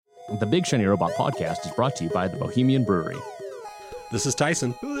The Big Shiny Robot Podcast is brought to you by the Bohemian Brewery. This is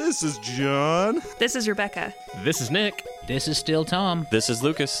Tyson. This is John. This is Rebecca. This is Nick. This is still Tom. This is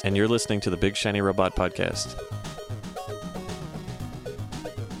Lucas, and you're listening to the Big Shiny Robot Podcast.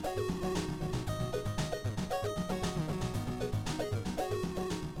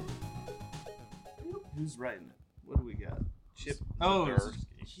 Who's writing it? What do we got? Chip. Oh,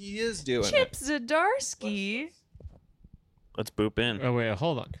 he is doing Chip it. Zdarsky. Let's boop in. Oh, wait,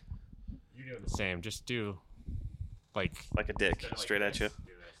 hold on. You're doing the same. Just do, like Like a dick, straight at you.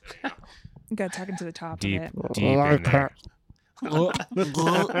 You gotta talk into the top Deep, of it. deep in there.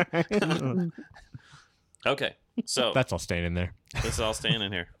 Okay, so That's all staying in there. this is all staying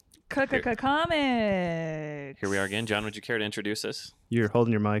in here. Comics. Here we are again. John, would you care to introduce us? You're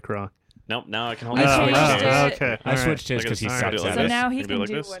holding your mic wrong. Nope, now I can hold I it. changed it. Okay. I switched his Look at because he this. sucks Alright, at So it. now he You can like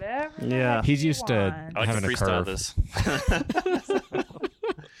do this? whatever. the Yeah. heck He's he used to- wants. I like having to a freestyle curve. this.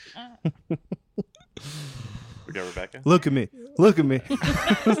 We got Rebecca. Look at me. Look at me.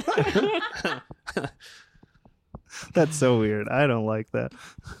 That's so weird. I don't like that.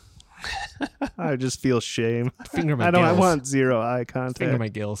 I just feel shame. Finger my I don't. I gills. want zero eye contact. Finger my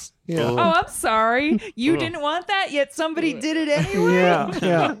gills. Yeah. Oh, I'm sorry. You didn't want that, yet somebody did it anyway. Yeah.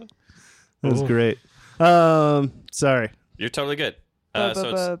 Yeah. That was Ooh. great. Sorry. You're totally good.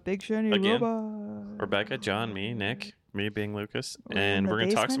 So it's Big shiny again, robot. Rebecca, John, me, Nick, me being Lucas, We're in and the we're going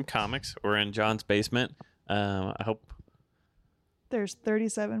to talk some basement? comics. We're in John's basement. I hope There's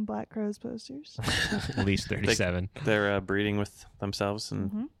 37 Black Crows posters. At least 37. they're breeding with themselves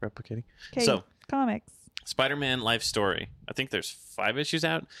and Mhm. replicating. Okay, So- comics. Spider-Man Life Story. I think there's 5 issues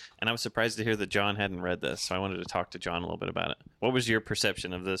out, and I was surprised to hear that John hadn't read this, so I wanted to talk to John a little bit about it. What was your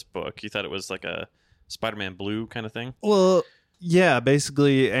perception of this book? You thought it was like a Spider-Man Blue kind of thing? Well, yeah.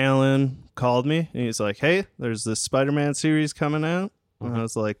 Basically, Alan called me and he's like, "Hey, there's this Spider-Man series coming out." And I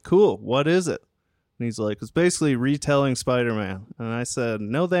was like, "Cool. What is it?" And he's like, "It's basically retelling Spider-Man." And I said,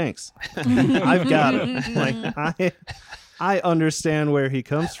 "No, thanks. I've got it. Like I understand where he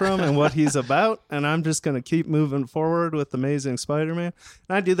comes from and what he's about, and I'm just going to keep moving forward with Amazing Spider-Man."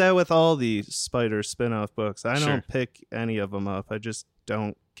 And I do that with all the Spider spin-off books. I Sure. don't pick any of them up. I just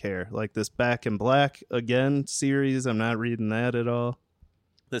don't care. Like this Back in Black Again series, I'm not reading that at all.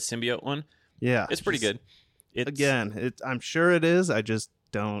 The symbiote one? Yeah. It's pretty just- good. It's, Again, I'm sure it is. I just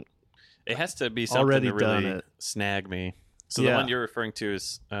don't. it has to be something Already to done really it. snag me. So the Yeah. one you're referring to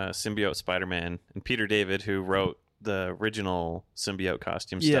is Symbiote Spider-Man, and Peter David, who wrote the original symbiote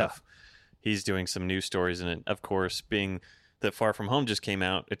costume Yeah. stuff, he's doing some new stories in it. Of course, being that Far From Home just came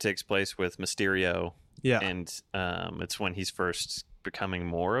out, it takes place with Mysterio, Yeah. and it's when he's first becoming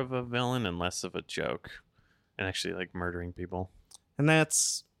more of a villain and less of a joke, and actually like murdering people. And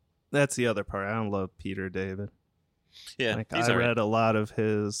that's the other part. I don't love Peter David. Yeah, Like he's I all right. read a lot of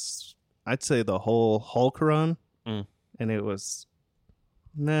his, I'd say the whole Hulk run, Mm. and it was,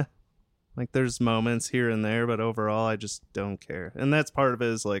 meh. Like there's moments here and there, but overall I just don't care. And that's part of it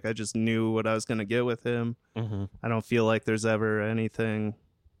is like I just knew what I was going to get with him. Mhm. I don't feel like there's ever anything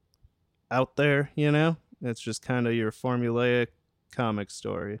out there, you know? It's just kind of your formulaic comic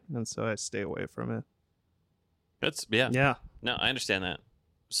story, and so I stay away from it. That's Yeah. No, I understand that.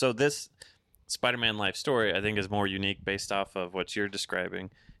 So this Spider-Man Life Story, I think, is more unique based off of what you're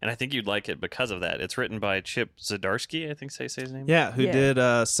describing, and I think you'd like it because of that. It's written by Chip Zdarsky, I think. Say his name. Yeah, who Yeah.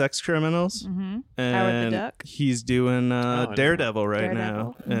 did Sex Criminals. Mm-hmm. And Howard the Duck. he's doing I didn't know. Daredevil right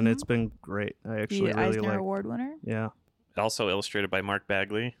Daredevil. now, and Mhm. it's been great. I actually The really Eisner like. Award winner. Yeah, Also illustrated by Mark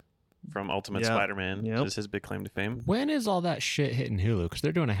Bagley from Ultimate Yeah. Spider-Man, Yep. which is his big claim to fame. When is all that shit hitting Hulu? Because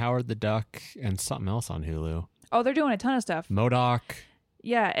they're doing a Howard the Duck and something else on Hulu. Oh, they're doing a ton of stuff. MODOK.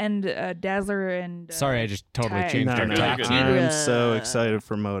 Yeah, and Dazzler and. Sorry, I just totally Ty- changed no, our no, Really good. I'm so excited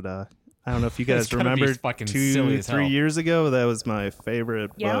for MODOK. I don't know if you guys It's gonna be remember fucking silly as 2-3 hell. years ago. That was my favorite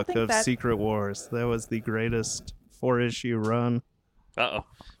Yeah, I don't book think of that- Secret Wars. That was the greatest 4-issue run. Uh-oh.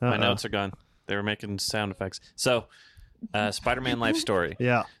 My Uh-oh. notes are gone. They were making sound effects. So, Spider-Man Life Story.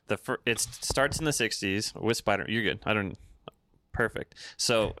 Yeah, It starts in the 60s with Spider. You're good. Perfect.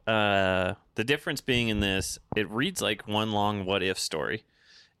 So the difference being in this, it reads like one long what if story,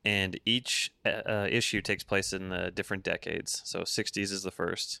 and each issue takes place in the different decades. So 60s is the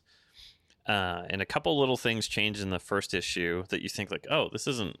first, and a couple little things change in the first issue that you think like, oh, this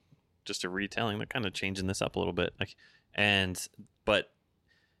isn't just a retelling. They're kind of changing this up a little bit, but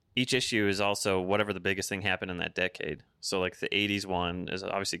each issue is also whatever the biggest thing happened in that decade. So like the 80s one is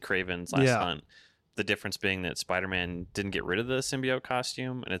obviously Kraven's Last Yeah. Hunt. The difference being that Spider-Man didn't get rid of the symbiote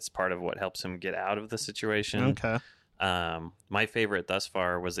costume, and it's part of what helps him get out of the situation. okay. My favorite thus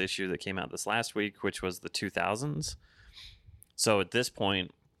far was the issue that came out this last week, which was the 2000s. So at this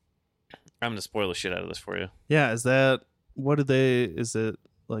point, I'm gonna spoil the shit out of this for you. Yeah, is it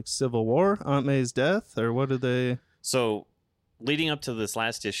like Civil War, Aunt May's death, or what did they? So, leading up to this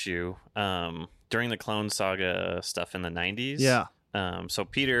last issue, during the Clone Saga stuff in the 90s, Yeah. So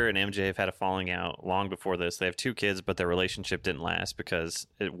Peter and MJ have had a falling out long before this. They have 2 kids, but their relationship didn't last because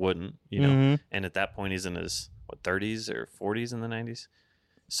it wouldn't, you know. Mhm. And at that point, he's in his 30s or 40s in the 90s.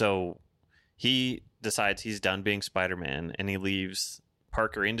 So he decides he's done being Spider-Man, and he leaves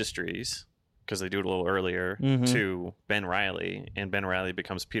Parker Industries because they do it a little earlier Mhm. to Ben Reilly, and Ben Reilly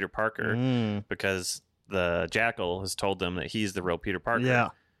becomes Peter Parker Mm. because the Jackal has told them that he's the real Peter Parker. Yeah.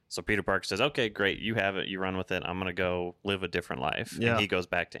 So Peter Parker says, okay, great, you have it, you run with it, I'm going to go live a different life. Yeah. And he goes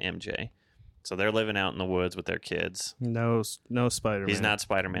back to MJ. So they're living out in the woods with their kids. No Spider-Man. He's not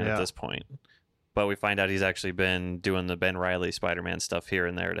Spider-Man Yeah. at this point. But we find out he's actually been doing the Ben Reilly Spider-Man stuff here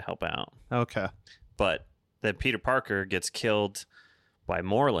and there to help out. Okay. But then Peter Parker gets killed by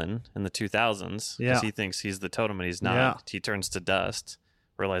Morlun in the 2000s because Yeah. he thinks he's the totem and he's not. Yeah. He turns to dust,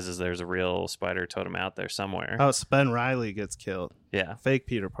 realizes there's a real spider totem out there somewhere. Oh, so Ben Reilly gets killed. Yeah. Fake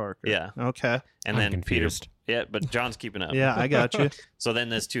Peter Parker. Yeah. Okay. And I'm then confused. Yeah, but John's keeping up. Yeah, I got you. So then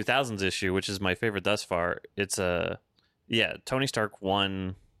this 2000s issue, which is my favorite thus far, it's Tony Stark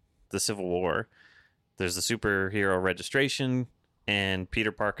won the Civil War. There's the superhero registration, and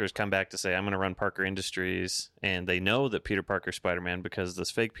Peter Parker's come back to say, I'm going to run Parker Industries. And they know that Peter Parker's Spider-Man because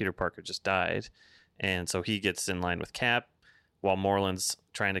this fake Peter Parker just died. And so he gets in line with Cap while Morland's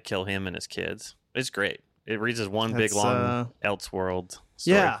trying to kill him and his kids. It's great. It reads as one big, That's, long Elseworld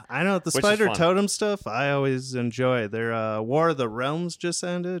story. Yeah, I know the Which is Spider fun. Totem stuff. I always enjoy. Their War of the Realms just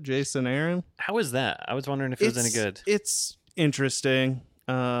ended. Jason Aaron. How is that? I was wondering if it was any good. It's interesting.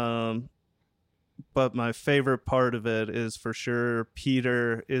 But my favorite part of it is for sure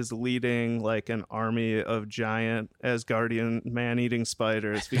Peter is leading like an army of giant Asgardian man-eating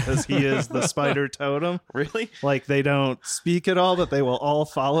spiders because he is the spider totem. Really? Like they don't speak at all, but they will all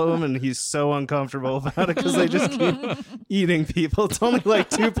follow him, and he's so uncomfortable about it because they just keep eating people. It's only like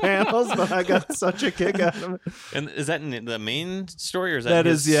 2 panels, but I got such a kick out of it. And is that in the main story, or is that That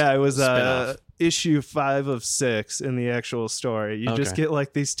his is, yeah, it was spin-off? issue 5 of 6 in the actual story. You just Okay. get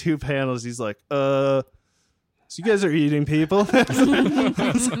like these 2 panels. He's like, so you guys are eating people? I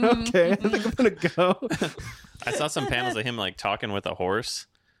was like, okay, I think I'm gonna go. I saw some panels of him like talking with a horse.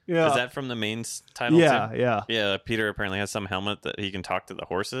 Yeah, Is that from the main title? yeah, too? yeah. Yeah. Peter apparently has some helmet that he can talk to the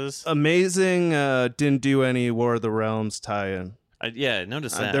horses. Amazing. Didn't do any War of the Realms tie-in. I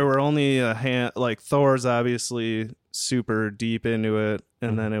noticed that. There were only a hand. Like Thor's obviously super deep into it,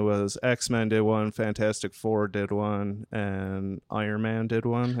 and then it was X-Men did one, Fantastic Four did one, and Iron Man did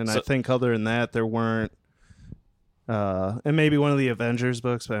one. And I So- think other than that, there weren't. And maybe one of the Avengers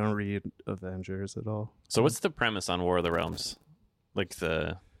books, but I don't read Avengers at all. So what's the premise on War of the Realms? Like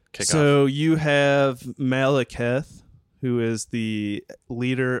the kickoff. So you have Malekith, who is the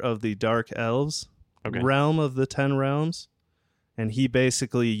leader of the Dark Elves, Okay. realm of the 10 realms, and he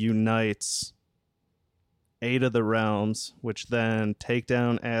basically unites 8 of the realms, which then take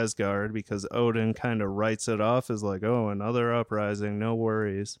down Asgard because Odin kind of writes it off as like, oh, another uprising, no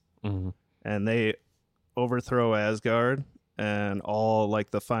worries. Mhm. And they overthrow Asgard, and all like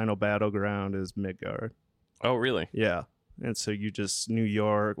the final battleground is Midgard. Oh, really? Yeah. And so you just New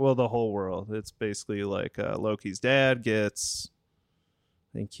York, well, the whole world. It's basically like Loki's dad gets,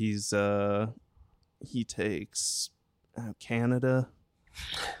 I think he takes Canada,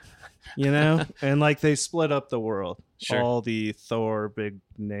 you know, and like they split up the world. Sure. All the Thor big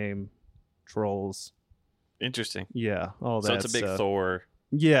name trolls. Interesting. Yeah, all that. So it's a big stuff. Thor.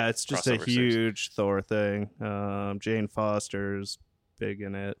 Yeah, it's just a crossover series. huge Thor thing. Jane Foster's big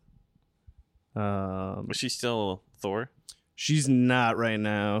in it. Was she still Thor? She's not right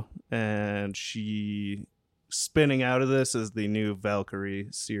now, and she spinning out of this as the new Valkyrie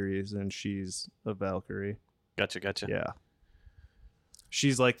series, and she's a Valkyrie. Gotcha. Yeah,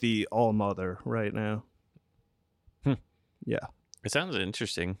 she's like the all mother right now. Hmm. Yeah, It sounds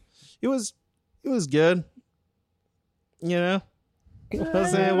interesting. it was good. You know,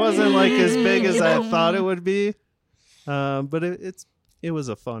 it wasn't like as big as I thought it would be, but it was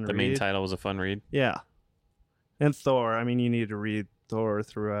a fun The read. main title was a fun read. Yeah. And Thor, I mean, you need to read Thor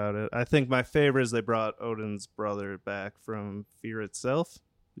throughout it. I think my favorite is they brought Odin's brother back from Fear itself,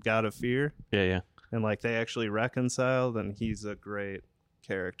 the God of Fear, Yeah. and like they actually reconciled, and he's a great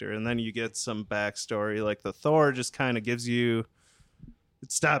character. And then you get some backstory, like the Thor just kind of gives you,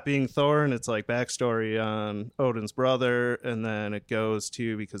 it stopped being Thor, and it's like backstory on Odin's brother, and then it goes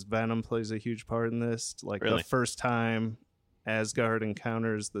to, because Venom plays a huge part in this, like Really? the first time Asgard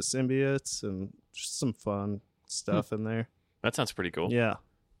encounters the symbiotes, and just some fun stuff in there. That sounds pretty cool. Yeah.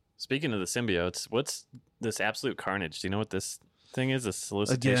 Speaking of the symbiotes, what's this absolute carnage? Do you know what this thing is? A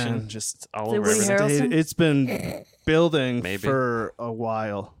solicitation? Again, just all Is it over Woody everything. Harrelson? it's been building Maybe. for a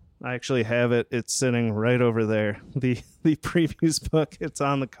while. I actually have it. It's sitting right over there. The previews book. It's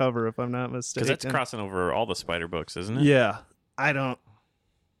on the cover, if I'm not mistaken. Because that's crossing over all the Spider books, isn't it? Yeah, I don't.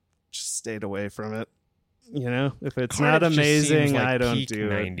 Just stayed away from it. You know, if it's Carnage not just amazing, seems like I don't peak do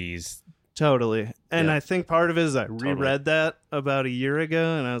it. 90s. Totally. And Yeah. I think part of it is I Totally. reread that about a year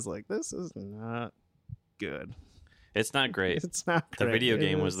ago, and I was like, this is not good. It's not great. It's not The great. video It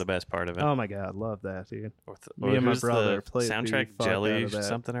game was is- the best part of it. Oh my god, love that, dude. With me and my who's brother the played the soundtrack fuck Jelly out of that.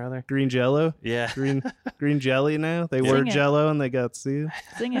 something or other. Green Jello, Yeah. green jelly. Now they Sing were it. Jello and they got seed.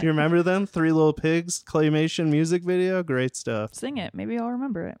 Sing Do it. you remember them? Three Little Pigs claymation music video. Great stuff. Sing it. Maybe I'll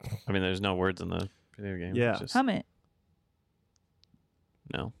remember it. I mean, there's no words in the video game. Yeah. It's just- Hum it.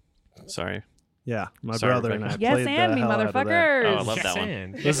 no. Sorry. Yeah, my Sorry, brother and I Rebecca. Yes, played and the me, hell out of that. motherfuckers. Oh, I love that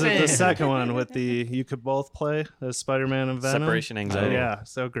one. This is the second one with the you could both play as Spider-Man and Venom. Separation anxiety. Yeah,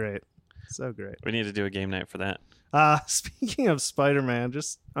 so great, so great. We need to do a game night for that. Speaking of Spider-Man,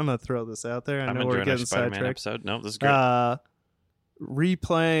 I'm gonna throw this out there. I I'm know we're enjoying our getting Spider-Man sidetracked. episode. No, this is great.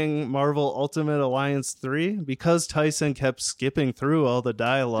 Replaying Marvel Ultimate Alliance 3 because Tyson kept skipping through all the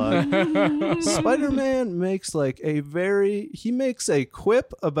dialogue. Spider-Man makes he makes a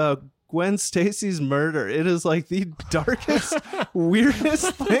quip about Gwen Stacy's murder. It is like the darkest,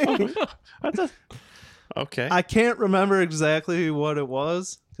 weirdest thing. Okay. I can't remember exactly what it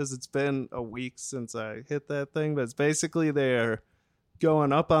was because it's been a week since I hit that thing, but it's basically they're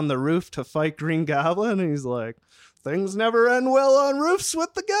going up on the roof to fight Green Goblin, and he's like, things never end well on roofs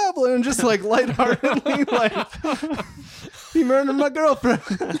with the Goblin, just like lightheartedly, like, he murdered my girlfriend.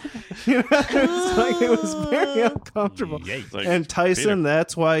 You know, it's like, it was very uncomfortable. Yikes. Like, And Tyson, Peter.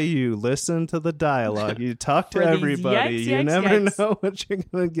 that's why you listen to the dialogue. You talk to For these everybody. yikes, You yikes, never yikes. know what you're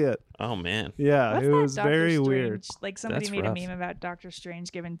gonna get. Oh man. Yeah, What's it that was Doctor very Strange? weird. Like somebody That's made rough. a meme about Doctor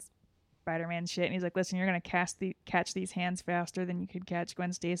Strange giving Spider-Man shit, and he's like, "Listen, you're gonna catch these hands faster than you could catch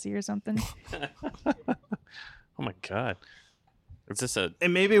Gwen Stacy or something." Oh my god. Is this a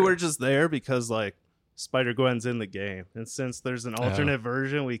And maybe we're just there because like Spider-Gwen's in the game, and since there's an alternate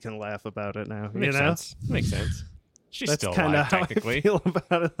version, we can laugh about it now. Makes you know, sense. Makes sense. She's that's still kind of alive, how technically. I feel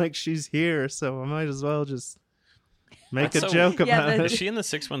about it. Like she's here, so I might as well just make That's a so- joke Yeah, about the- it. is she in the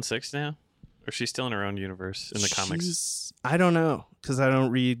 616 now? Or is she still in her own universe in the comics? She's- I don't know because I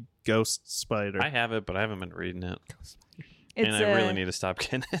don't read Ghost Spider. I have it, but I haven't been reading it. It's and I really need to stop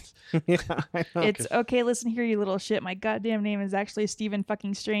getting it. Yeah, I know. It's okay. Listen here, you little shit. My goddamn name is actually Stephen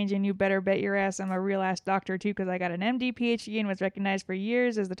fucking Strange, and you better bet your ass I'm a real ass doctor too, because I got an MD, PhD, and was recognized for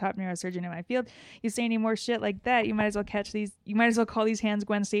years as the top neurosurgeon in my field. You say any more shit like that, you might as well catch these. You might as well call these hands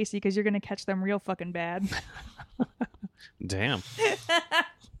Gwen Stacy, because you're gonna catch them real fucking bad. Damn.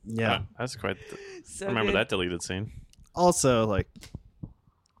 yeah. That's quite. So Remember good. that deleted scene? Also, like,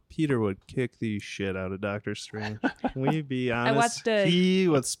 Peter would kick the shit out of Doctor Strange. Can we be honest? watched He,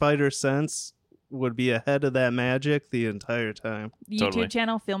 with Spider Sense, would be ahead of that magic the entire time. The Totally. YouTube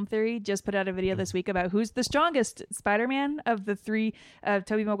channel Film Theory just put out a video this week about who's the strongest Spider-Man of the three,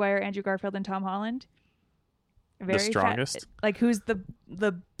 Tobey Maguire, Andrew Garfield, and Tom Holland. The strongest? Like who's the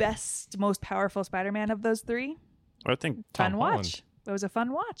best, most powerful Spider-Man of those three? I think. Fun Tom watch. Holland. It was a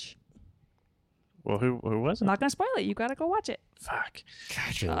fun watch. Well, who was it? I'm not gonna spoil it. You gotta go watch it. Fuck.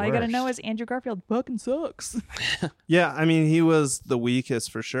 God, you're the All you gotta worst. know is Andrew Garfield fucking sucks. Yeah, I mean, he was the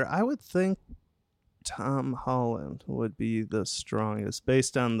weakest for sure. I would think Tom Holland would be the strongest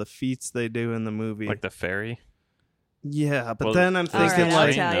based on the feats they do in the movie. Like the fairy. Yeah, but Well, then I'm there's All thinking right, the I'll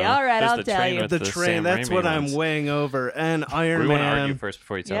like train, tell you. though. All right, There's I'll the tell train you. with the the train. Sam That's Raimi what I'm ones. weighing over. And Iron We want to argue Man. first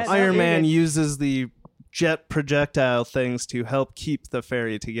before you tell Yeah, us. no, Iron you're Man good. uses the jet projectile things to help keep the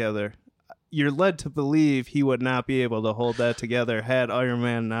ferry together. You're led to believe he would not be able to hold that together had Iron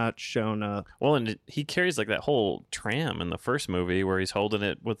Man not shown up. Well, and he carries like that whole tram in the first movie where he's holding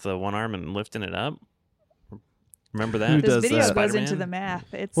it with the one arm and lifting it up. Remember that? Who This does video that? goes Spider-Man? into the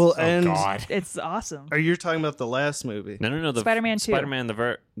math. It's Well, Oh, and God. it's awesome. are you talking about the last movie? No. The Spider-Man 2. Spider-Man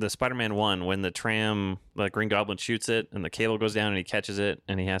the Spider-Man 1 when the tram, like Green Goblin shoots it and the cable goes down and he catches it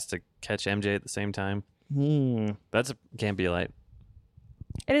and he has to catch MJ at the same time. Can't be light.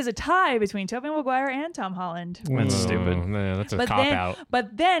 It is a tie between Tobey Maguire and Tom Holland. That's stupid. No, that's a But cop then, out.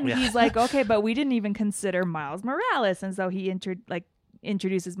 but then Yeah. he's like, okay, but we didn't even consider Miles Morales, and so he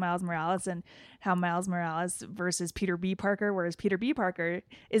introduces Miles Morales and how Miles Morales versus Peter B. Parker, whereas Peter B. Parker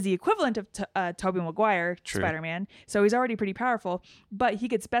is the equivalent of Tobey Maguire, True. Spider-Man, so he's already pretty powerful, but he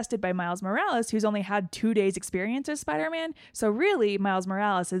gets bested by Miles Morales, who's only had 2 days experience as Spider-Man, so really Miles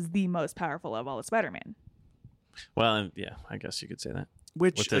Morales is the most powerful of all the Spider-Man. Well, yeah, I guess you could say that.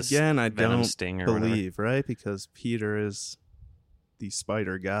 Which with this again, I venom don't sting or whatever. believe, right? Because Peter is the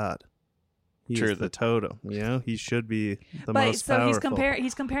spider god. He True, is the totem. You know, he should be the But most so powerful.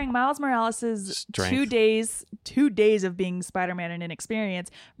 he's comparing Miles Morales' Strength. 2 days of being Spider-Man and inexperience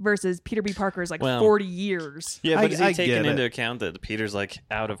versus Peter B. Parker's like Well, 40 years. Yeah, but is he I taking get into it. account that Peter's like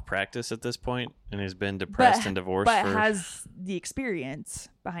out of practice at this point and has been depressed and divorced but for has the experience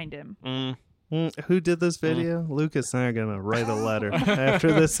behind him. Who did this video? Lucas and I are gonna write a letter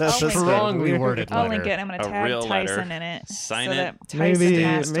after this I'll link episode. it. Strongly worded I'll letter. link it. I'm going A to tag real letter. Tyson in it. Sign so it. that Tyson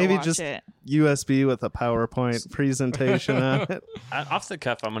has to Maybe watch just it. USB with a PowerPoint presentation on it. Off the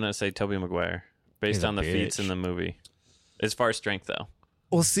cuff, I'm gonna say Tobey Maguire based He's a on the feats bitch. in the movie. As far as strength, though,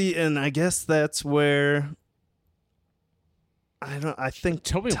 Well, see, and I guess that's where I think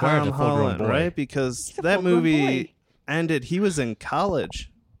Tobey Maguire's Tom a full-grown Holland, boy. right? Because He's a that full-grown movie boy. ended. He was in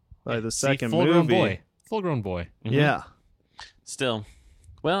college by the second full-grown movie. boy. Full-grown boy. Mhm. Yeah, Still,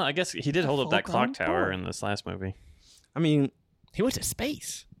 well, I guess he did hold up that full-grown clock tower boy. in this last movie. I mean, He went to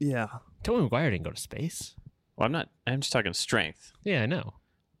space. yeah. Tobey Maguire didn't go to space. Well, I'm just talking strength. Yeah, I know.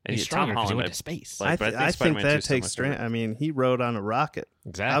 And He's yeah, Tom stronger because he Holland, went I- to space. Like, but I think I think Spider-Man 2 that is still my takes strength. favorite. I mean, he rode on a rocket.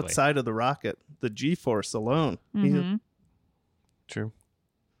 exactly. Outside of the rocket, the G-force alone. Mhm. True.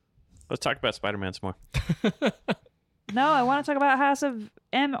 Let's talk about Spider-Man some more. No, I want to talk about House of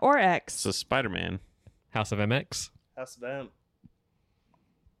M or X. So Spider-Man. House of MX. That's them.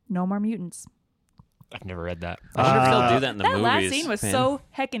 No more mutants. I've never read that. I wonder if they'll do that in the That movies. last scene was man. so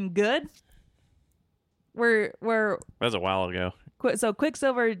heckin' good. Where That was a while ago. so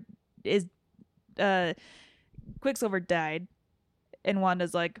Quicksilver is Quicksilver died, and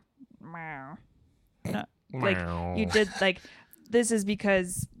Wanda's like, meow. No, like you did like this is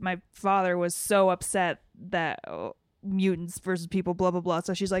because my father was so upset that mutants versus people, blah blah blah.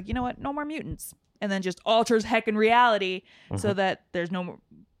 So she's like, you know what, no more mutants, and then just alters heckin' reality so that there's no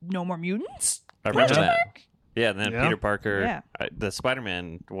more mutants. I remember Yeah. that. Yeah, and then Yeah. Peter Parker. Yeah. The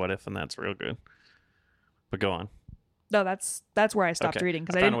Spider-Man what if, and that's real good. But go on. No, that's where I stopped Okay. reading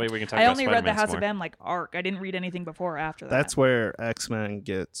because I I found a didn't. way we can talk I about only read the Spider-Man House some of more. M like arc. I didn't read anything before or after that. That's where X-Men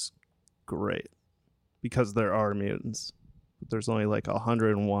gets great because there are mutants. But there's only like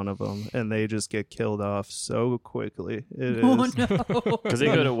 101 of them, and they just get killed off so quickly. It is. Oh no! Because they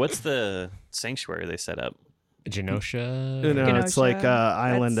go to what's the sanctuary they set up? Genosha. You know, it's like Genosha.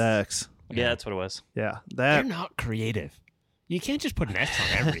 Island That's- X. Yeah, that's what it was. Yeah, They're that not creative. You can't just put an X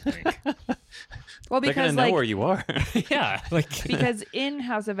on everything. Well, They're gonna because know like where you are. yeah, like because in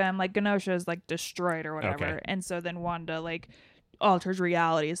House of M, like Genosha is like destroyed or whatever, Okay. and so then Wanda like alters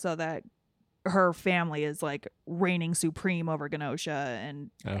reality so that her family is like reigning supreme over Genosha,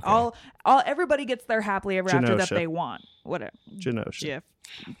 and Okay. all everybody gets their happily ever after that Genosha. they want. Whatever. Genosha.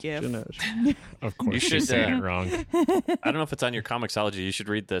 GIF. Genosha. of course You she's should, saying it wrong. I don't know if it's on your Comixology. You should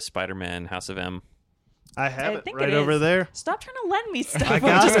read the Spider-Man House of M. I have I it think right it over is. there. Stop trying to lend me stuff. I I'm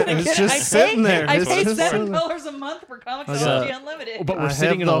got just it. gonna It's get just I sitting pay, there. I It's pay just sitting $7 a month for got Comixology it. Unlimited. But we're I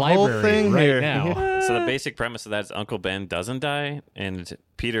sitting have in a the whole library thing right here. now. So the basic premise of that is Uncle Ben doesn't die, and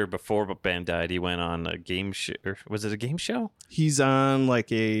Peter, before Ben died, he went on a game show. Or was it a game show? He's on like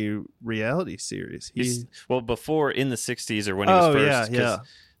a reality series. Well, before in the 60s or when he was Oh, first. yeah, 'cause yeah.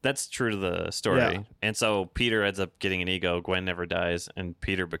 That's true to the story. Yeah. And so Peter ends up getting an ego. Gwen never dies, and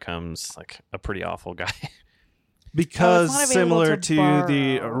Peter becomes like a pretty awful guy. Because not available similar to to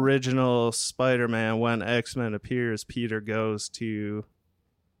the borrow. original Spider-Man, when X-Men appears, Peter goes to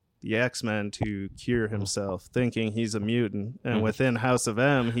the X-Men to cure himself, thinking he's a mutant. And Mhm. within House of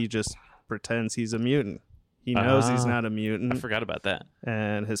M, he just pretends he's a mutant. He knows he's Ah. not a I mutant, forgot about that.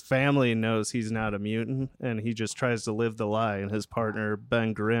 and his family knows he's not a mutant, and he just tries to live the lie. And his partner,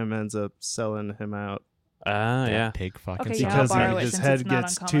 Ben Grimm, ends up selling him out Ah, That yeah. pig fucking Okay, yeah, I'll because sucks. borrow it his since head it's not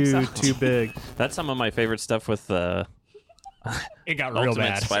gets on too Comixology. big. That's some of my favorite stuff with It got real Ultimate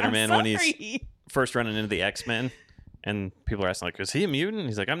bad. Spider-Man I'm when he's sorry. first running into the X-Men. And people are asking, like, is he a mutant?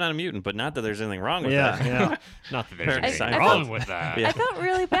 He's like, I'm not a mutant, but not that there's anything wrong with Yeah, that. yeah. Not that there's Very anything Seinfeld. wrong with that. Yeah. I felt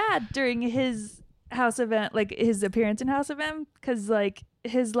really bad during his House of M, like his appearance in House of M, because like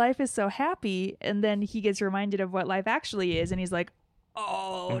his life is so happy, and then he gets reminded of what life actually is, and he's like,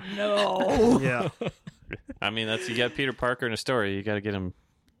 "Oh no!" Yeah. I mean, that's you got Peter Parker in a story. You got to get him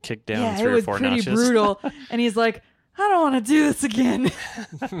kicked down yeah, it 3 or was 4 pretty notches. brutal, and he's like, "I don't want to do this again."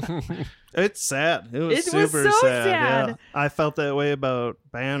 It's sad. It was It was super so sad. sad. Yeah. I felt that way about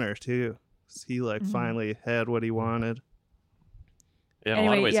Banner too. 'Cause he like Mhm. finally had what he wanted. Yeah, in a lot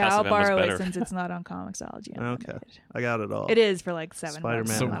of Anyway, ways, yeah, House I'll of M was borrow it better. since it's not on Comixology. Okay. I got it all. It is for like $7.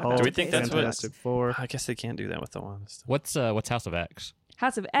 Spider-Man, So- and Hulk, Do we think that's what- Fantastic Four. I guess they can't do that with the one. What's House of X?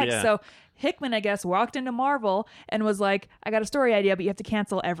 House of X. Yeah. So Hickman, I guess, walked into Marvel and was like, I got a story idea, but you have to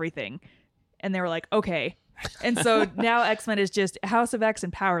cancel everything. And they were like, okay. And so now X-Men is just House of X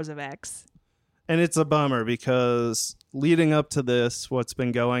and Powers of X. And it's a bummer because leading up to this, what's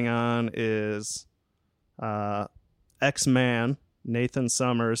been going on is X-Man, Nathan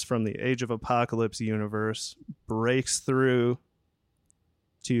Summers from the Age of Apocalypse universe, breaks through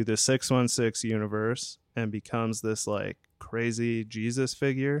to the 616 universe and becomes this like crazy Jesus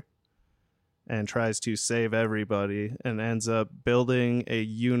figure and tries to save everybody and ends up building a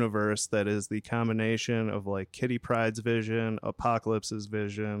universe that is the combination of like Kitty Pryde's vision, Apocalypse's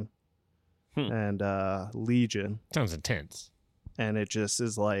vision, and Legion. Sounds intense. And it just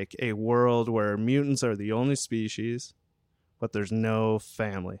is like a world where mutants are the only species, but there's no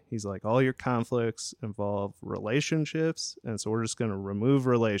family. He's like, all your conflicts involve relationships, and so we're just going to remove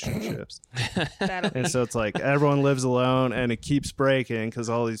relationships. And so it's like everyone lives alone, and it keeps breaking because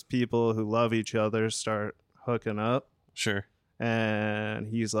all these people who love each other start hooking up. Sure. And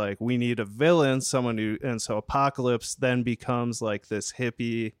he's like, we need a villain, someone who, and so Apocalypse then becomes like this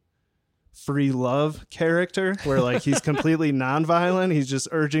hippie free love character where like he's completely nonviolent. He's just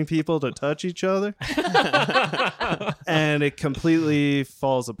urging people to touch each other. And it completely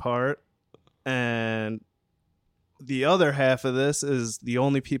falls apart. And the other half of this is the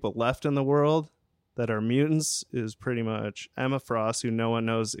only people left in the world that are mutants is pretty much Emma Frost, who no one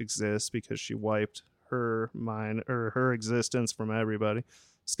knows exists because she wiped her mind or her existence from everybody.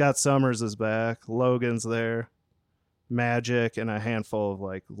 Scott Summers is back. Logan's there. Magic, and a handful of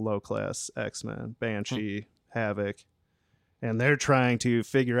like low-class X-Men, Banshee, Havoc. And they're trying to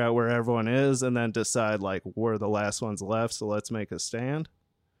figure out where everyone is and then decide like we're the last ones left, so let's make a stand.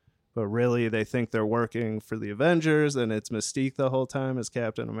 But really they think they're working for the Avengers, and it's Mystique the whole time as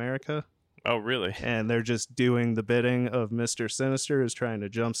Captain America. Oh, really? And they're just doing the bidding of Mr. Sinister, who's trying to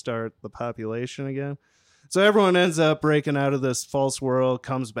jumpstart the population again. So everyone ends up breaking out of this false world,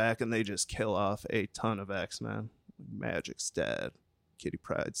 comes back, and they just kill off a ton of X-Men. Magic's dead. Kitty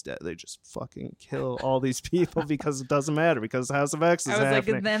Pryde's dead. They just fucking kill all these people because it doesn't matter, because House of X is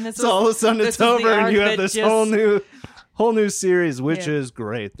happening. Like, then this so all of a sudden it's over, and you have this whole new series, which is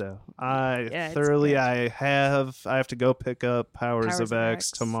great though. I have to go pick up Powers of X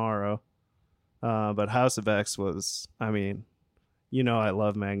tomorrow. But House of X was, I mean, you know, I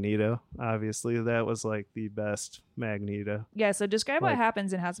love Magneto. Obviously, that was like the best Magneto. Yeah. So describe what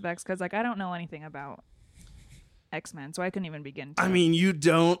happens in House of X, because like I don't know anything about X-Men, so I couldn't even begin to. I mean, you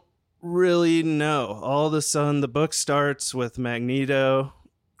don't really know. All of a sudden, the book starts with Magneto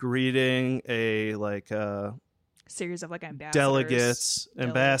greeting a series of like ambassadors,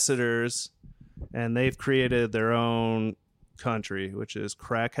 and they've created their own country, which is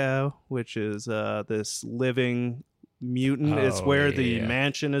Krakow, which is this living mutant. It's where the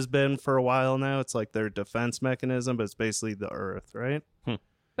mansion has been for a while now. It's like their defense mechanism, but it's basically the Earth, right?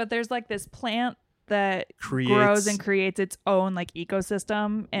 But there's like this plant that grows and creates its own like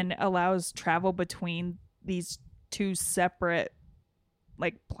ecosystem and allows travel between these two separate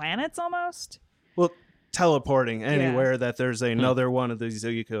like planets almost. Well, teleporting anywhere that there's another one of these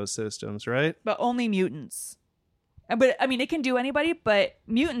ecosystems, right? But only mutants. But I mean, it can do anybody, but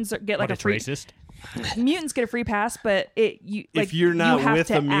mutants get like racist. Mutants get a free pass, but if you're not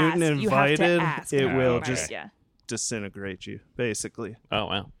with a mutant invited, it will just yeah. disintegrate you, basically. Oh,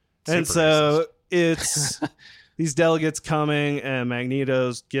 wow. And so it's these delegates coming, and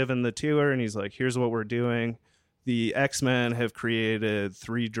Magneto's given the tour, and he's like, here's what we're doing. The X-Men have created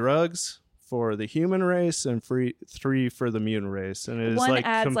 3 drugs for the human race and 3 for the mutant race. And it is one like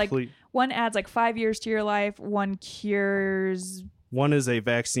adds complete. One adds like 5 years to your life. One cures. One is a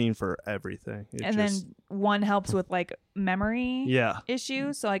vaccine for everything. Then one helps with like memory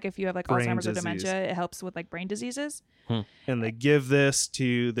issues. So like if you have like brain Alzheimer's disease. or dementia, it helps with like brain diseases. And they give this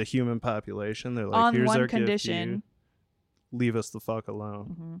to the human population. They're like, on here's one our condition. gift to you. Leave us the fuck alone.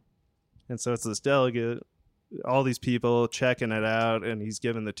 Mm-hmm. And so it's this delegate, all these people checking it out, and he's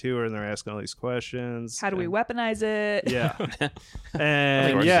giving the tour, and they're asking all these questions. How do we weaponize it? Yeah.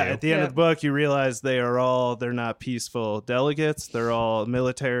 And at the end of the book, you realize they're not peaceful delegates. They're all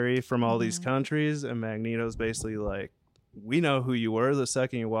military from all these countries. And Magneto's basically like, we know who you were the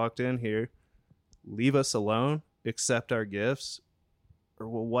second you walked in here. Leave us alone, accept our gifts, or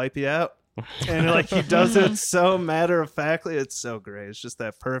we'll wipe you out. And like he does it so matter-of-factly. It's so great. It's just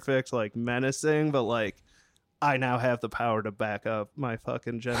that perfect, like menacing, but like, I now have the power to back up my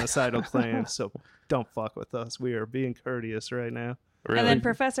fucking genocidal claims, so don't fuck with us. We are being courteous right now. Really? And then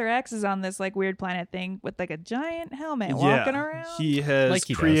Professor X is on this like weird planet thing with like a giant helmet walking around. He has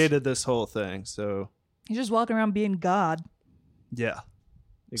created this whole thing, so he's just walking around being God. yeah.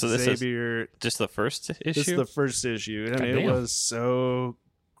 So this is Xavier. just the first issue. This is the first issue, and it Goddamn. was so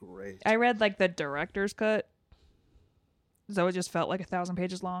great. I read like the director's cut, so it just felt like 1,000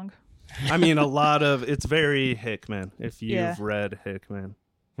 pages long. I mean, a lot of it's very Hickman. If you've Yeah. read Hickman,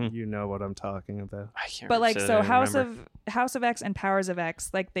 Hmm. you know what I'm talking about. I can't But like, say so I House remember. of X and Powers of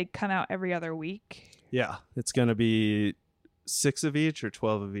X, like they come out every other week. Yeah, it's gonna be 6 of each or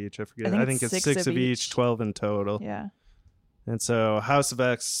 12 of each. I forget. I I think think it's it's 6 6 of of each, each. 12 in total. Yeah. And so House of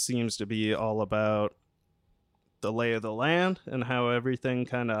X seems to be all about the lay of the land and how everything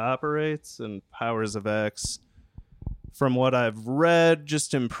kind of operates. And Powers of X, from what I've read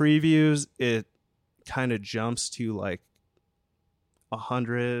just in previews, it kind of jumps to like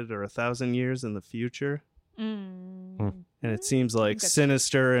 100 or 1,000 years in the future. Mm. And it seems I like think that's-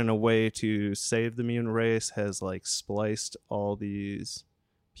 Sinister, in a way to save the mutant race, has like spliced all these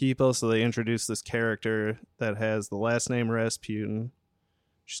people. So they introduced this character that has the last name Rasputin.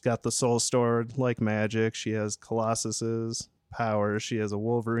 She's got the soul stored like magic. She has Colossus's powers. She has a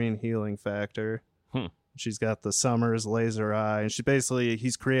Wolverine healing factor. She's got the Summers laser eye. And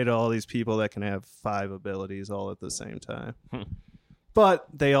he's created all these people that can have 5 abilities all at the same time. But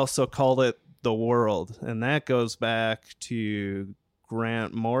they also called it the world, and that goes back to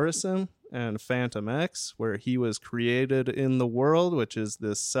Grant Morrison and Phantom X, where he was created in the world, which is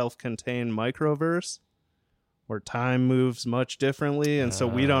this self-contained microverse where time moves much differently, and so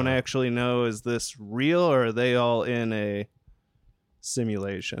we don't actually know, is this real or are they all in a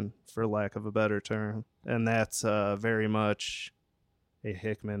simulation, for lack of a better term. And that's very much a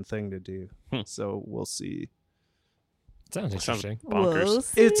Hickman thing to do. So we'll see. Sounds Sounds interesting. bonkers. We'll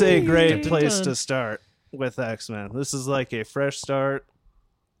It's a great see. place to start with X-Men. This is like a fresh start.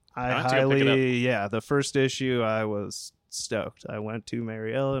 I I'll have to go pick it highly, the first issue I was stoked. I went to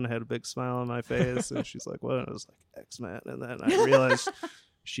Mary Ellen, had a big smile on my face, and she's like, what? And I was like, X-Men. And then I realized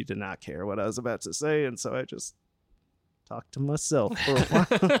she did not care what I was about to say, and so I just talked to myself for a while.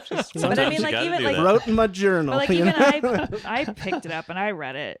 But I Sometimes mean, you like gotta even do like that. Wrote in my journal. But like you even know? I picked it up and I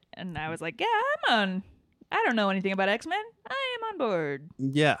read it and I was like, yeah, I don't know anything about X-Men. I am on board.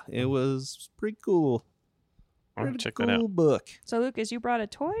 Yeah, it was pretty cool. I'll Pretty check cool that out. book. So Lucas, you brought a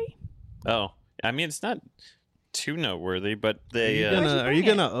toy? Oh, I mean, it's not too noteworthy, but they. Where'd you Are you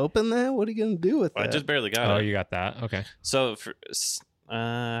bring it? gonna open that? What are you gonna do with I that? just barely got Oh, it. you got that? Okay. So,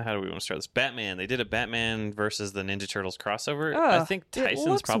 how do we want to start this? Batman. They did a Batman versus the Ninja Turtles crossover. I Ugh, think it Tyson's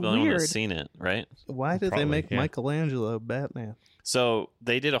looks probably the only one weird. that's seen it, right? Why did they Probably, make yeah. Michelangelo Batman? So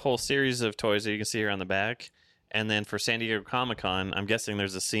they did a whole series of toys that you can see here on the back. And then for San Diego Comic-Con, I'm guessing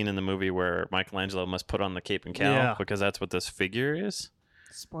there's a scene in the movie where Michelangelo must put on the cape and cowl Yeah. because that's what this figure is.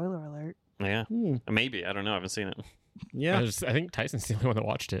 Spoiler alert. Yeah, Hmm. maybe. I don't know. I haven't seen it. Yeah, I think Tyson's the only one that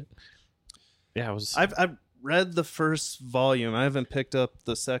watched it. Yeah, I was. I've read the first volume. I haven't picked up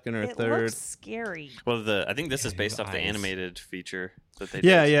the second or It third. looks scary. Well, I think this is Yeah, based his off the eyes. animated feature that they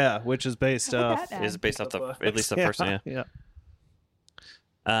Yeah, did. yeah, which is based How would off. that add? Is based off at least the first one. Yeah.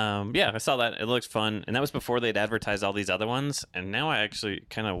 Yeah, I saw that. It looked fun, and that was before they'd advertised all these other ones. And now I actually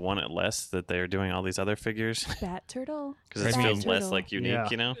kind of want it less that they're doing all these other figures Bat turtle. because it Bat feels less turtle. like unique, Yeah.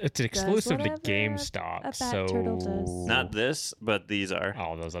 you know. It's exclusive to whatever a GameStop, bat so turtle does. Not this, but these are.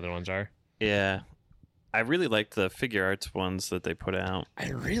 all those other ones are. Yeah, I really liked the figure arts ones that they put out, I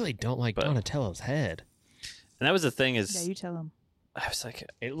really don't like But- Donatello's head. and that was the thing Yeah, is, you tell him. I was like,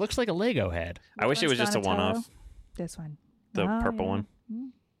 It looks like a Lego head. I wish it was one's just a Donatello? one-off. This one. The Oh, purple yeah. one.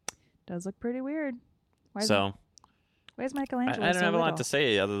 Does look pretty weird. Why So is I Michelangelo don't so have a lot little? to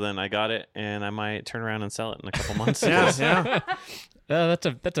say other than I got it, and I might turn around and sell it in a couple months. Yeah, yeah. That's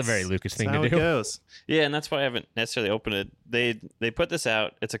a very Lucas thing That's how to it do. goes. Yeah, and that's why I haven't necessarily opened it. They put this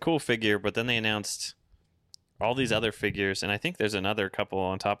out. It's a cool figure, but then they announced all these other figures, and I think there's another couple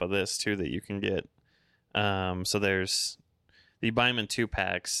on top of this too that you can get. So there's you buy them in 2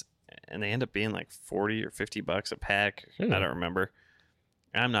 packs, and they end up being like $40 or $50 a pack. Hmm. I don't remember.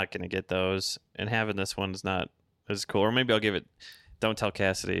 I'm not gonna get those, and having this one's not as cool. Or maybe I'll give it. Don't tell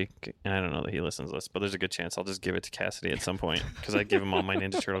Cassidy. And I don't know that he listens to this, but there's a good chance I'll just give it to Cassidy at some point because I give him all my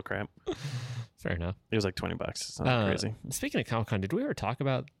Ninja Turtle crap. Fair enough. It was like $20. It's not crazy. Speaking of Comic-Con, did we ever talk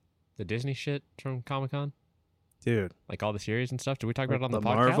about the Disney shit from Comic-Con? Dude. Like all the series and stuff? Did we talk about it on the,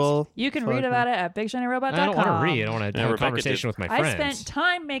 podcast? Marvel. You can read about it at BigShinyRobot.com. I don't want to read. I want to Yeah, have a Rebecca conversation with my I friends. spent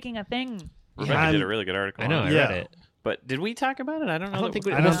time making a thing. Rebecca I'm- did a really good article. I know. on I it. Yeah. read it. But did we talk about it? I don't know. I don't that think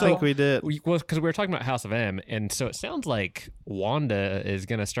we- we- I don't So- think we did. Well, because we were talking about House of M, and so it sounds like Wanda is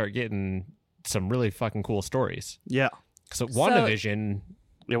going to start getting some really fucking cool stories. Yeah. So WandaVision,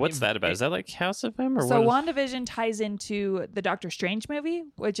 Yeah, what's that about? Is that like House of M or So what? WandaVision ties into the Doctor Strange movie,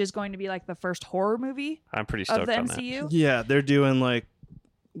 which is going to be like the first horror movie I'm pretty of stoked the on that. MCU. Yeah, they're doing like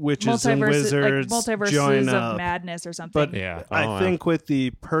witches and wizards multiverses join of up. madness or something. But Yeah. I think with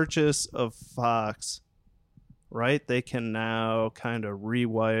the purchase of Fox, right, they can now kind of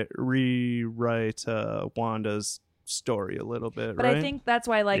rewrite Wanda's story a little bit, But right? I think that's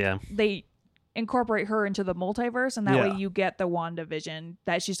why Yeah. they incorporate her into the multiverse, and that way Yeah. you get the WandaVision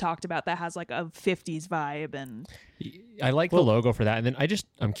that she's talked about that has like a 50s vibe. And I like the logo for that, and then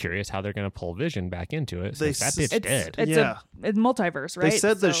I'm curious how they're going to pull Vision back into it. They Since that s- bitch dead. it's Yeah. a multiverse, right? They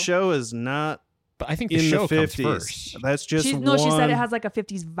said the So- show is not But I think the in show the comes 50s. first. That's just she said it has like a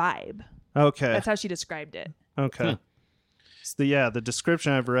 50s vibe. Okay. That's how she described it. Okay. So the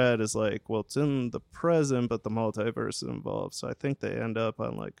description I've read is like, well, it's in the present, but the multiverse is involved. So I think they end up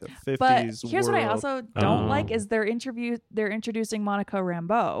on like a 50s But here's what I world. also don't Oh. like is they're introducing Monica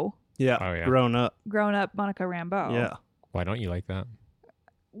Rambeau, Yeah, Oh, yeah. grown up. grown up Monica Rambeau. Yeah. Why don't you like that?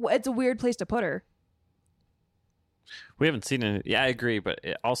 It's a weird place to put her. We haven't seen it. Yeah, I agree, but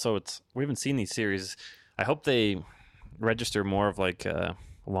we haven't seen these series. I hope they register more of like a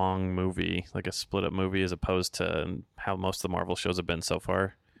long movie, like a split up movie, as opposed to how most of the Marvel shows have been so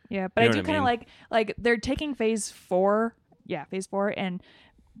far. Yeah, but You I know do what I kind of mean? like they're taking phase 4. Yeah, phase 4, and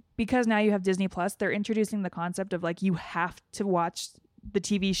because now you have Disney Plus, they're introducing the concept of like you have to watch the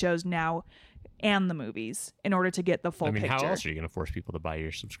TV shows now and the movies in order to get the full I mean, picture. how else are you going to force people to buy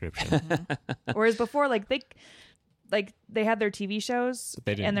your subscription? Whereas before, like they had their TV shows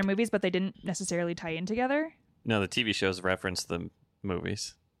They didn't. and their movies, but they didn't necessarily tie in together. No, the TV shows reference the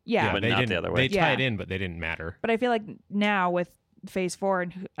movies. Yeah, but they not the didn't. other way. They Yeah. tied in, but they didn't matter. but I feel like now with phase 4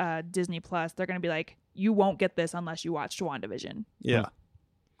 and Disney Plus, they're going to be like, you won't get this unless you watched WandaVision. Yeah.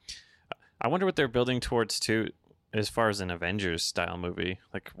 I wonder what they're building towards too, as far as an Avengers style movie,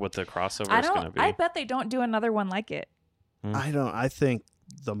 like what the crossover I is going to don't. be. I bet they don't do another one like it. I think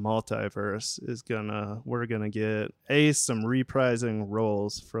the multiverse is we're gonna get some reprising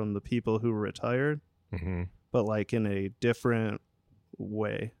roles from the people who retired, Hmm. but like in a different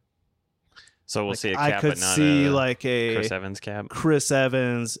way. So we'll Like, see a I Cap, could but not see a like a Chris Evans Cap. Chris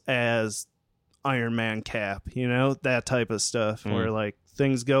Evans as Iron Man Cap, that type of stuff where like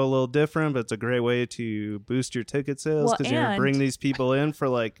things go a little different, but it's a great way to boost your ticket sales Well, because you're gonna and- bring these people in for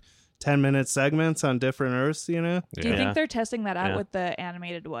like 10-minute segments on different Earths, Do you Yeah. think they're testing that out Yeah. with the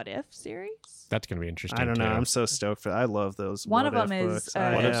animated What If series? That's going to be interesting. I don't know. too. I'm so stoked for. I love those. One What of them If is books.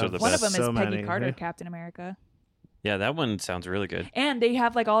 I What Ifs are have the one of them best. is so Peggy many. Carter, Captain America, Yeah, that one sounds really good. and they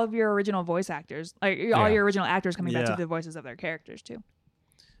have like all of your original voice actors, like all Yeah. your original actors coming back to Yeah. do the voices of their characters too.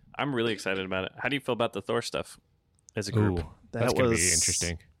 I'm really excited about it. How do you feel about the Thor stuff as a group? Ooh, that's going to be was-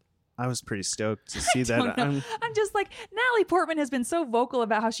 interesting. I was pretty stoked to see Don't that. know. I'm just like, Natalie Portman has been so vocal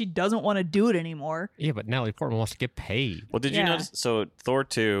about how she doesn't want to do it anymore. Yeah, but Natalie Portman wants to get paid. Well, did you Yeah. notice? So Thor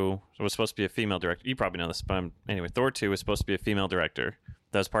 2 was supposed to be a female director. You probably know this, but anyway, Thor 2 was supposed to be a female director.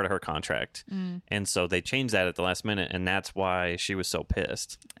 That was part of her contract. And so they changed that at the last minute, and that's why she was so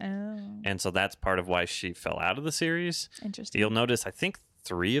pissed. Oh, And so that's part of why she fell out of the series. interesting. You'll notice, I think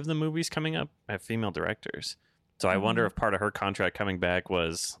 3 of the movies coming up have female directors. So I wonder if part of her contract coming back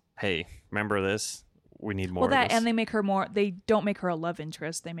was, hey, remember this? We need more Well, that of this. and they make her more. They don't make her a love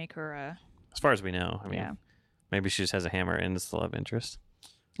interest. They make her a As far as we know. I mean, yeah. maybe she just has a hammer and it's the love interest.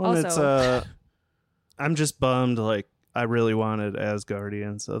 Well, it's Also- I'm just bummed. Like I really wanted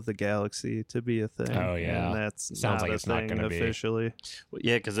Asgardians of the Galaxy to be a thing. Oh, yeah. and that's Sounds not like a it's not thing gonna be. officially. Well,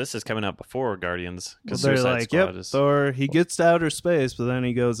 yeah, because this is coming out before Guardians. Because They're Suicide like, Squad yep, is. Thor. He gets to outer space, but then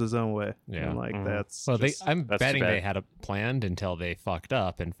he goes his own way. Yeah. And like Mhm. that's Well, just- I'm that's too betting bad. they had it planned until they fucked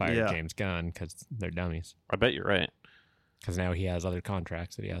up and fired Yeah. James Gunn because they're dummies. I bet you're right. Because now he has other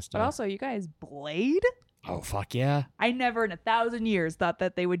contracts that he has to. But also, you guys, Blade. Oh fuck yeah! I never in 1,000 years thought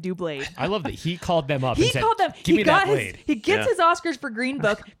that they would do Blade. I love that he called them up. He and said, called them. Give he me got that blade. He gets Yeah. his Oscars for Green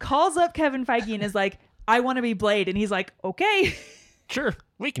Book. Calls up Kevin Feige and is like, "I want to be Blade," and he's like, "Okay." Sure,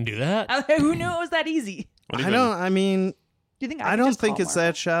 we can do that. Who knew it was that easy? What do I you don't. I mean, Do you think I could don't just think call it's Marvel?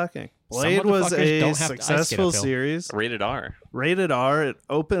 that shocking. Some Blade was motherfuckers a don't have to ice skate successful uphill. series. Rated R. Rated R. It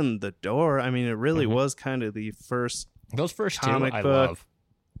opened the door. I mean, it really Mhm. was kind of the first Those first two, comic I book love.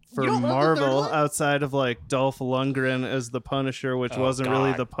 for You don't love the third Marvel one? outside of like Dolph Lundgren as the Punisher, which Oh, wasn't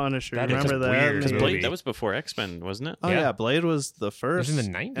really God. the Punisher. That is Remember a that? weird Maybe? movie. Blade, that was before X-Men, wasn't it? Oh Yeah. yeah, Blade was the first. in the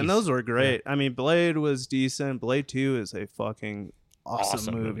 90s. and those were great. I mean, Blade was decent. Blade 2 is a fucking awesome,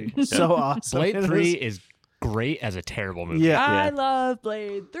 Awesome movie. movie. So awesome. Blade It 3 is- is great as a terrible movie. Yeah. I love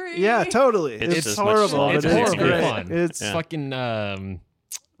Blade 3. Yeah, totally. It's It's, just much horrible, slower. but It's it's horribly great. fun. It's Yeah. Fucking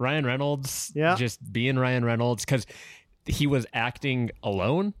Ryan Reynolds. Yeah. Just being Ryan Reynolds because he was acting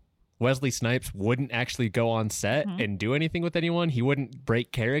alone. Wesley Snipes wouldn't actually go on set and do anything with anyone. He wouldn't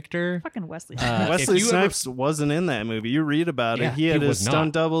break character. Fucking Wesley. Wesley if you ever- Snipes wasn't in that movie. You read about Yeah, it. He had he his was not.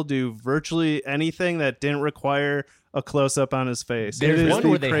 stunt double do virtually anything that didn't require a close up on his face. It There's is one the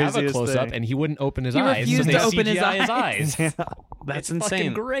where they have a craziest close up thing. and he wouldn't open his He eyes. refused so to they open his CGI eyes. Yeah. That's It's insane.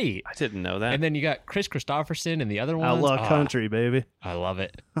 fucking great. I didn't know that. And then you got Chris Christopherson and the other ones. Outlaw Ah, Country, baby. I love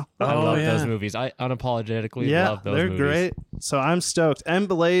it. I Oh, love yeah. those movies. I unapologetically Yeah, love those they're movies. great. So I'm stoked. And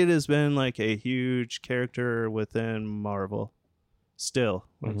Blade has been like a huge character within Marvel. Still,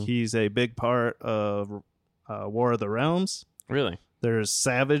 like he's a big part of War of the Realms. Really? There's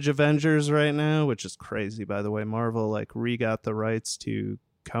Savage Avengers right now, which is crazy, by the way. Marvel like re-got the rights to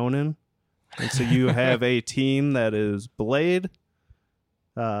Conan, and so you have a team that is Blade,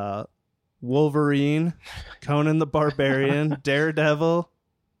 Wolverine, Conan the Barbarian, Daredevil,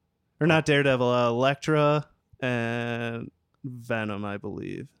 or not Daredevil, Elektra, and Venom, I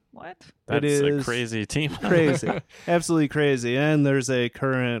believe. What? That's It a is crazy team. Crazy, absolutely crazy. And there's a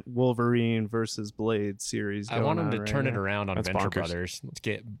current Wolverine versus Blade series. I going want him on to right turn it now. around on That's Venture bonkers. Brothers. Let's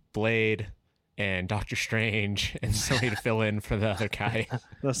get Blade and Doctor Strange and somebody to fill in for the other guy.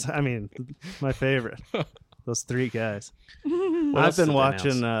 Those, I mean, my favorite. Those three guys. What I've else did been they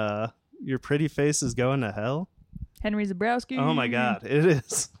watching Your Pretty Face is Going to Hell. Henry Zabrowski. Oh my god, it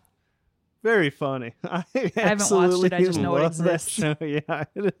is very funny. I haven't watched it, I just know it love that exists. show. Yeah,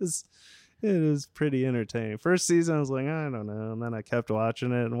 it is. It is pretty entertaining. First season, I was like, I don't know, and then I kept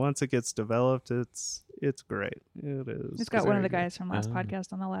watching it. And once it gets developed, it's great. It is. It's got one of the very guys from last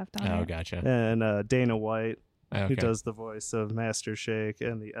podcast on the left on Oh, it. gotcha. good. And Dana White, Okay. who does the voice of Master Shake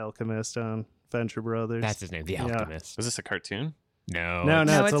and the Alchemist on Venture Brothers. That's his name, the Yeah. Alchemist. Was this a cartoon? No. No,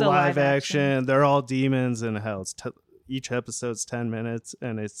 No, it's it's a a live live action. action. They're all demons in hell. Each episode's 10 minutes,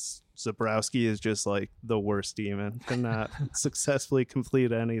 and it's Zabrowski is just like the worst demon. Cannot successfully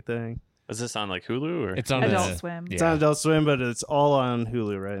complete anything. Is this on like Hulu or? It's on Adult Swim. It's on Adult Swim, but it's all on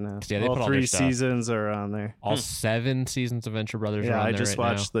Hulu right now. Yeah, they all put all their 3 stuff. seasons are on there. All 7 seasons of Venture Brothers are Yeah, on I there just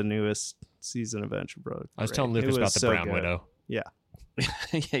right watched the newest season of Venture Brothers. now. I was Great. telling It Lucas was about the so Brown good. Widow. Yeah,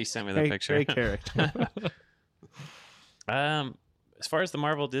 Yeah, you sent me that great, picture. great character. As far as the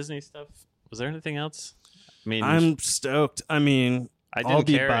Marvel Disney stuff, was there anything else? I mean, I'm stoked. I mean, I I'll didn't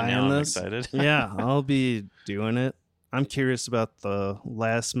be care, and now buying I'm this. excited. Yeah, I'll be doing it. I'm curious about the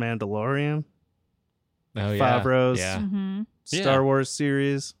last Mandalorian. Oh, yeah. Favreau's Yeah. Mm-hmm. Yeah. Star Wars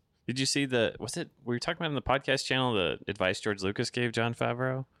series. Did you see the? Was it? We were talking about it on the podcast channel the advice George Lucas gave Jon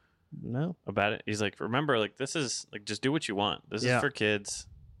Favreau No. about it. He's like, remember, like this is like just do what you want. This Yeah. is for kids.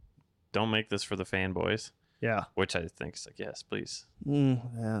 Don't make this for the fanboys. Yeah. Which I think is like, yes, please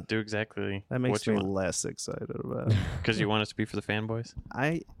Yeah. do exactly That makes what you me want less excited about it. because you want us to be for the fanboys.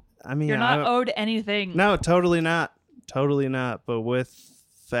 I mean, You're not owed anything. No, totally not. Totally not. But with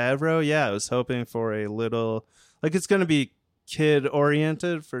Favreau, yeah, I was hoping for a little, like, it's going to be kid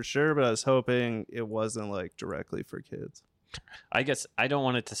oriented for sure, but I was hoping it wasn't like directly for kids. I guess I don't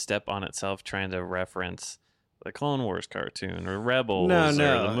want it to step on itself trying to reference the Clone Wars cartoon or Rebels No.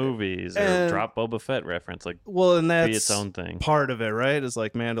 or the movies or And- drop Boba Fett reference. Like, Well, and be that's its own thing. part of it, right? Is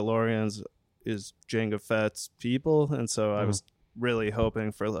like Mandalorians is Jango Fett's people, and so I was really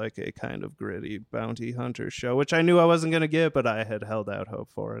hoping for like a kind of gritty bounty hunter show, which I knew I wasn't going to get, but I had held out hope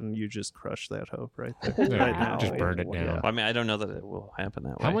for, and you just crushed that hope right there. Wow. Right now. Just burned it down. I mean, I don't know that it will happen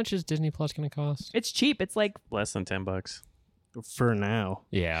that way. How much is Disney Plus going to cost? It's cheap. It's like Less than $10. For now.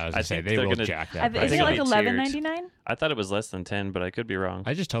 Yeah, I was I going to say, think they they're will gonna- jack I that th- price isn't it it'll like be tiered. $11.99? I thought it was less than 10, but I could be wrong.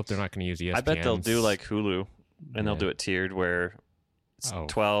 I just hope they're not going to use ESPN. I bet they'll do like Hulu, and they'll Yeah. do it tiered where it's Oh.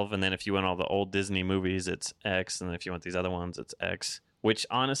 12, and then if you want all the old Disney movies, it's X, and then if you want these other ones, it's X. Which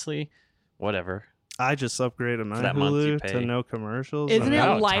honestly, whatever. I just upgraded my For that month you Hulu to pay. no commercials. Isn't and it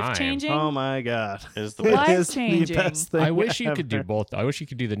About life changing? Oh my god. Is the Life It is the changing. best thing I wish you could do ever. both. I wish you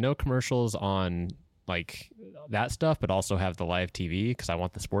could do the no commercials on like that stuff, but also have the live TV because I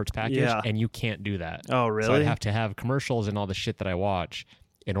want the sports package, Yeah. and you can't do that. Oh So really? I'd have to have commercials and all the shit that I watch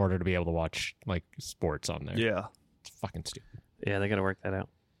in order to be able to watch like sports on there. Yeah. It's fucking stupid. Yeah, they got to work that out.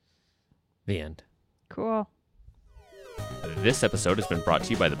 The end. Cool. This episode has been brought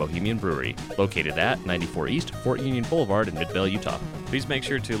to you by the Bohemian Brewery, located at 94 East Fort Union Boulevard in Midvale, Utah. Please make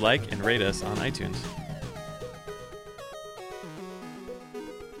sure to like and rate us on iTunes.